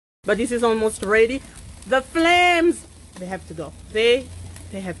But this is almost ready. The flames, they have to go. They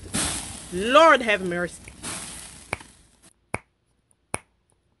have to. Lord have mercy.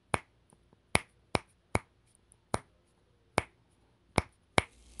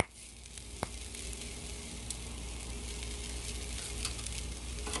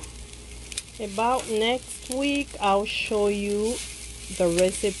 About next week, I'll show you the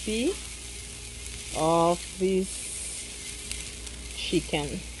recipe of this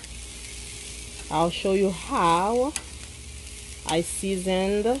chicken. I'll show you how I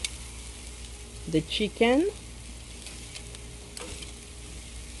seasoned the chicken.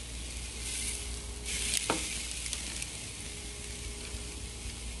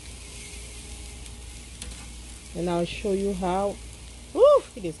 And I'll show you how. Ooh,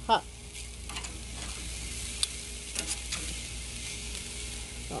 it is hot.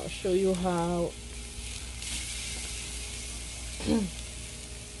 I'll show you how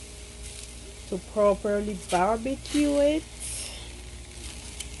to properly barbecue it.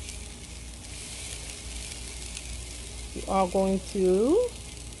 You are going to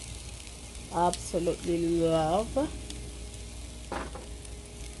absolutely love.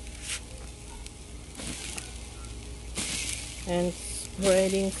 And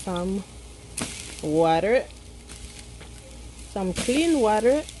spreading some water, some clean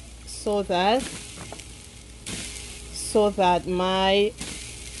water, so that my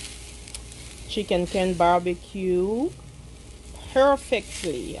chicken can barbecue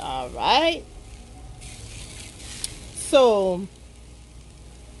perfectly. All right, so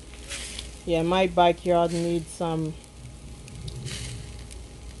yeah, my backyard needs some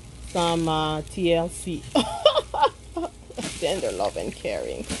TLC. Tender love and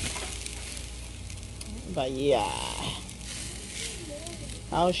caring. But yeah,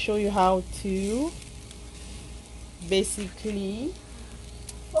 I'll show you how to basically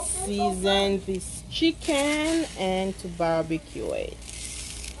season this chicken and to barbecue it.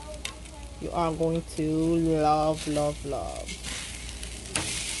 You are going to love.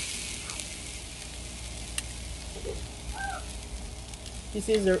 This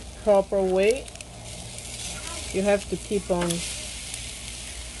is the proper way. You have to keep on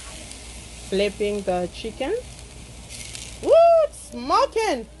flipping the chicken. Woo, it's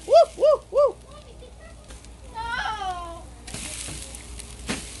smoking. Woo, woo, woo.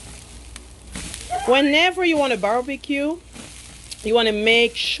 Whenever you want to barbecue, you want to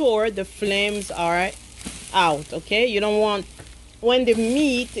make sure the flames are out, okay? You don't want, when the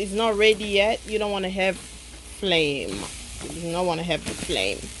meat is not ready yet, you don't want to have flame. You do not want to have the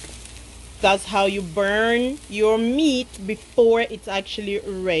flame. That's how you burn your meat before it's actually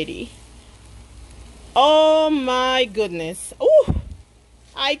ready. Oh my goodness. Oh,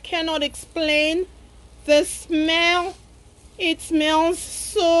 I cannot explain the smell. It smells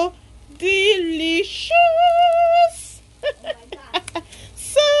so delicious.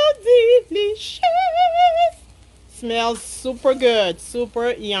 So delicious. Smells super good,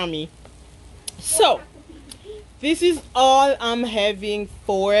 super yummy. So this is all I'm having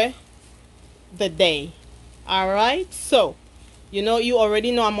for the day. All right, so you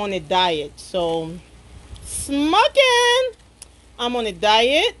already know I'm on a diet, so smoking. I'm on a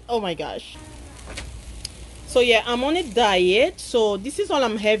diet. Oh my gosh. So yeah, I'm on a diet, so this is all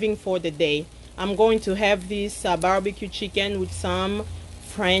I'm having for the day. I'm going to have this barbecue chicken with some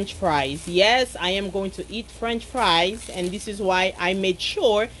French fries. Yes, I am going to eat French fries, and this is why I made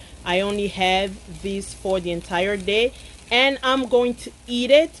sure I only have this for the entire day, and I'm going to eat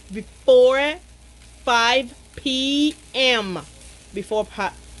it before 5 p.m. Before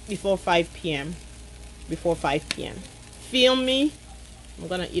 5 p.m. Before 5 p.m. Feel me? I'm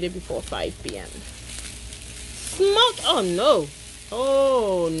gonna eat it before 5 p.m. Smoke. Oh no.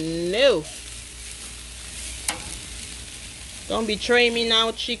 Oh no. Don't betray me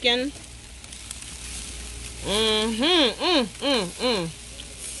now, chicken.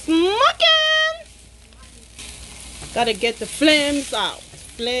 Smoking. Gotta get the flames out.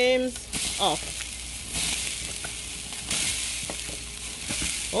 Flames off.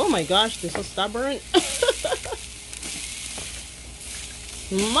 Oh my gosh, they're so stubborn.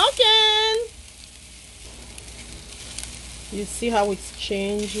 Smoking. You see how it's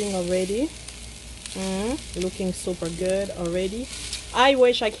changing already? Looking super good already. I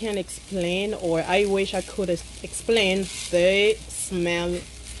wish I can explain, or I wish I could explain the smell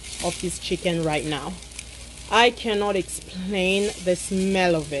of this chicken right now. I cannot explain the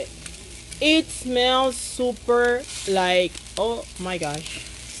smell of it. It smells super like, oh my gosh,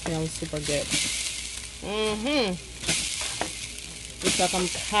 smells super good. It's like I'm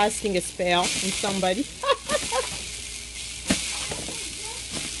casting a spell on somebody.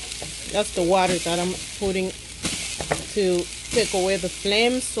 That's the water that I'm putting to take away the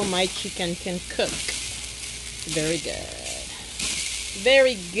flame so my chicken can cook. Very good.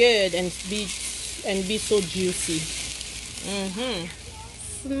 Very good, and be so juicy.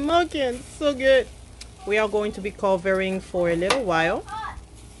 Smoking so good. We are going to be covering for a little while.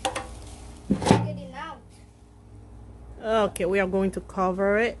 Okay, we are going to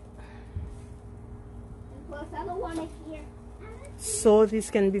cover it. So this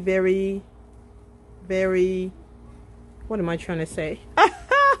can be very, very, what am I trying to say?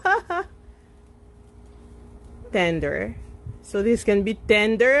 Tender. So this can be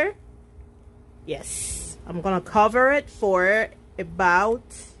tender. Yes. I'm gonna cover it for about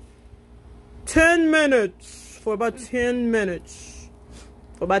 10 minutes. For about 10 minutes.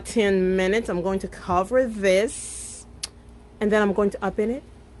 For about 10 minutes, I'm going to cover this. And then I'm going to open it.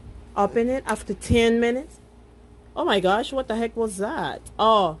 Open it after 10 minutes. Oh my gosh, what the heck was that?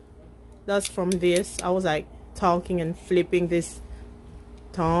 Oh, that's from this. I was like talking and flipping this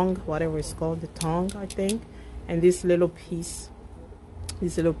tongue, whatever it's called, the tongue, I think. And this little piece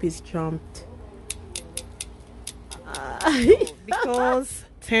jumped. Because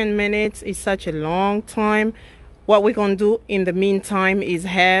 10 minutes is such a long time, what we're gonna do in the meantime is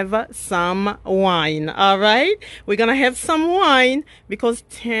have some wine. All right, we're gonna have some wine because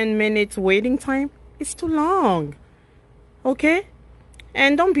 10 minutes waiting time is too long. Okay,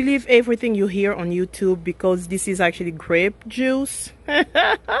 and don't believe everything you hear on YouTube, because this is actually grape juice.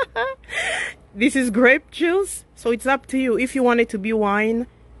 This is grape juice, so it's up to you. If you want it to be wine,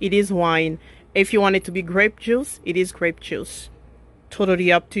 it is wine. If you want it to be grape juice, it is grape juice.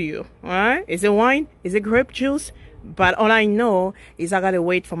 Totally up to you. All right, is it wine? Is it grape juice? But all I know is I gotta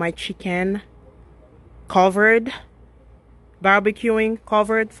wait for my chicken covered, barbecuing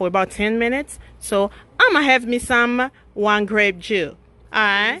covered for about 10 minutes. So I'm gonna have me some one grape juice. All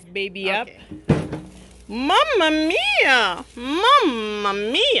right, baby, up. Okay. Mamma mia, mamma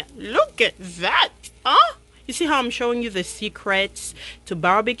mia, look at that. Huh? You see how I'm showing you the secrets to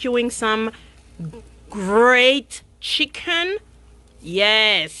barbecuing some great chicken?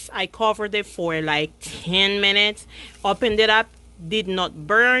 Yes, I covered it for like 10 minutes. Opened it up, did not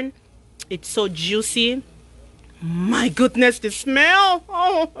burn. It's so juicy. My goodness, the smell.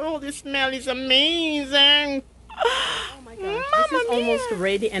 Oh, the smell is amazing. Oh my gosh, this is almost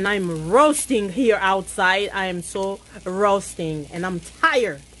ready, and I'm roasting here outside. I am so roasting, and I'm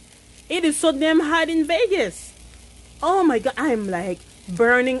tired. It is so damn hot in Vegas. Oh my God, I'm like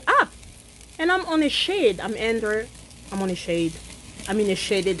burning up. And I'm on a shade. I'm on a shade. I'm in a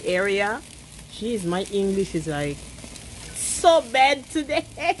shaded area. Jeez, my English is like so bad today.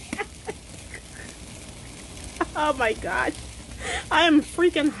 Oh my God, I am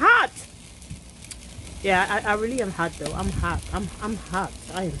freaking hot. Yeah, I really am hot though. I'm hot. I'm hot.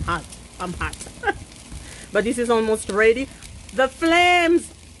 I am hot. I'm hot. But this is almost ready. The flames,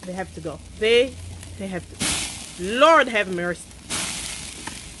 they have to go. They have to. Lord have mercy.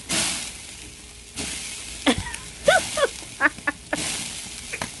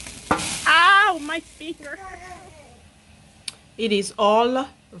 Ow, my finger. It is all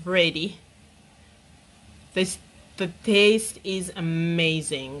ready. The taste is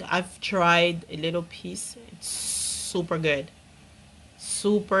amazing. I've tried a little piece. It's super good.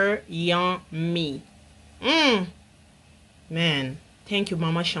 Super yummy. Man, thank you,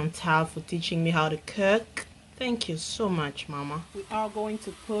 Mama Chantal, for teaching me how to cook. Thank you so much, Mama. We are going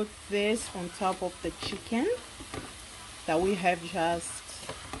to put this on top of the chicken that we have just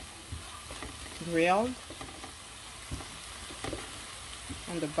grilled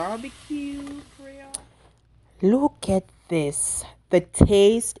on the barbecue grill. Look at this. The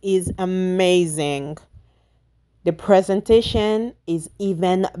taste is amazing. The presentation is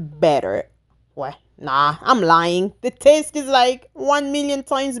even better. Well, nah, I'm lying. The taste is like 1,000,000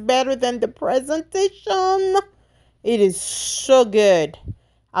 times better than the presentation. It is so good.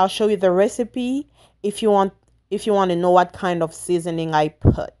 I'll show you the recipe if you want to know what kind of seasoning I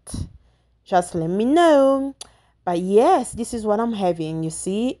put. Just let me know. But yes, this is what I'm having. You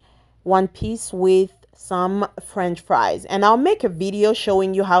see, one piece with some French fries, and I'll make a video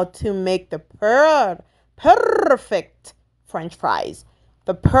showing you how to make the perfect French fries.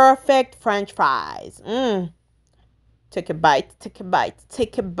 The perfect French fries. Take a bite, take a bite,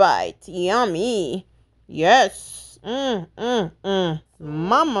 take a bite. Yummy. Yes.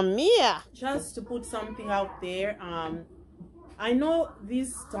 Mamma mia. Just to put something out there, I know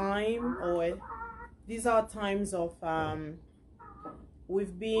this time, or these are times of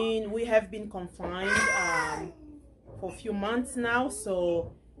we have been confined for a few months now,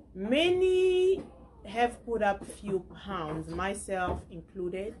 so many have put up a few pounds, myself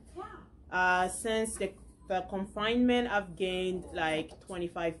included. Since the confinement, I've gained like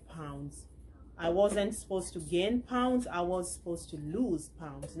 25 pounds. I wasn't supposed to gain pounds, I was supposed to lose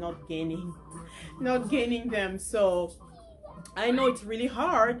pounds, not gaining them. So I know it's really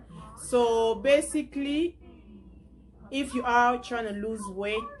hard. So basically, if you are trying to lose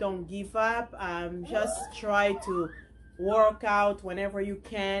weight, don't give up. Just try to work out whenever you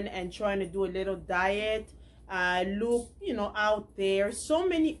can and trying to do a little diet. Look, out there, so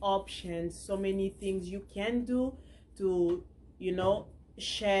many options, so many things you can do to,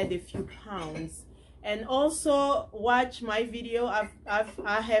 shed a few pounds. And also watch my video.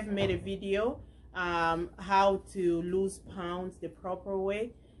 I have made a video how to lose pounds the proper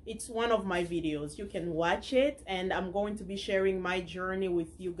way. It's one of my videos. You can watch it, and I'm going to be sharing my journey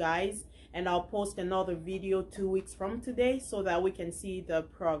with you guys, and I'll post another video 2 weeks from today so that we can see the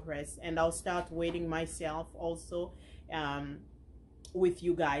progress, and I'll start weighing myself also with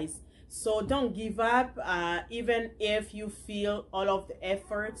you guys. So don't give up. Even if you feel all of the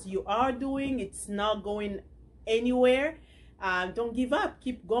efforts you are doing, it's not going anywhere, don't give up.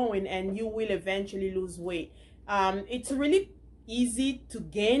 Keep going, and you will eventually lose weight. It's really easy to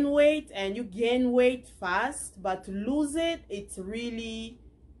gain weight, and you gain weight fast, but to lose it,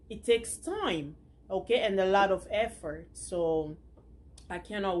 it takes time, okay, and a lot of effort. So I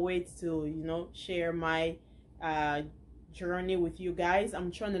cannot wait to share my journey with you guys.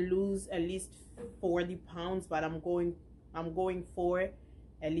 I'm trying to lose at least 40 pounds, but I'm going for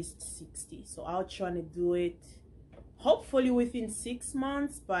at least 60. So I'll try to do it hopefully within 6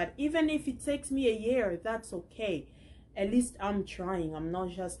 months, but even if it takes me a year, that's okay. At least I'm trying. I'm not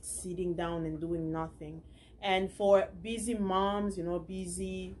just sitting down and doing nothing. And for busy moms,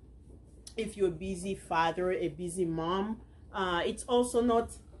 busy, if you're a busy father, a busy mom, it's also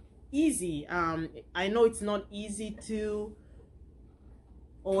not easy. I know it's not easy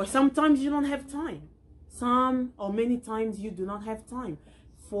or sometimes you don't have time. Many times you do not have time.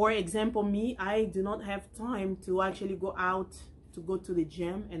 For example, me, I do not have time to actually go out to go to the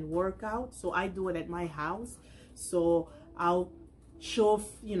gym and work out. So I do it at my house. So I'll show,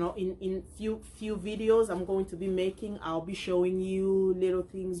 in few videos I'm going to be making, I'll be showing you little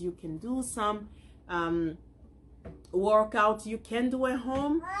things you can do, some workouts you can do at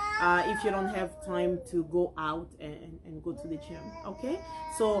home if you don't have time to go out and go to the gym. Okay,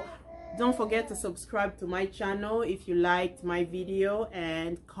 so don't forget to subscribe to my channel if you liked my video,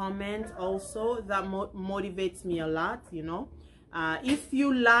 and comment also. That motivates me a lot. If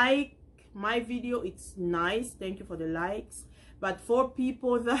you like my video, it's nice, thank you for the likes. But for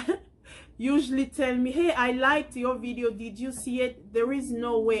people that usually tell me, hey, I liked your video, did you see it? There is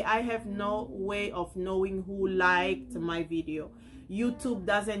no way. I have no way of knowing who liked my video. YouTube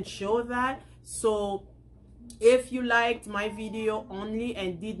doesn't show that. So if you liked my video only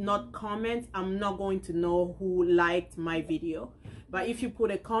and did not comment, I'm not going to know who liked my video. But if you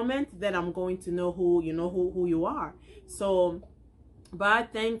put a comment, then I'm going to know who you are. So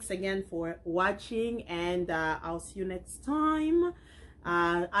but thanks again for watching, and I'll see you next time.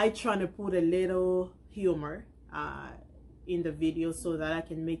 I try to put a little humor in the video so that I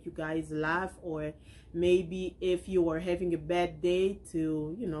can make you guys laugh, or maybe if you are having a bad day,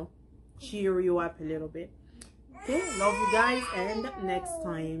 to cheer you up a little bit. Okay, love you guys, and next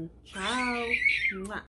time, ciao. Mwah.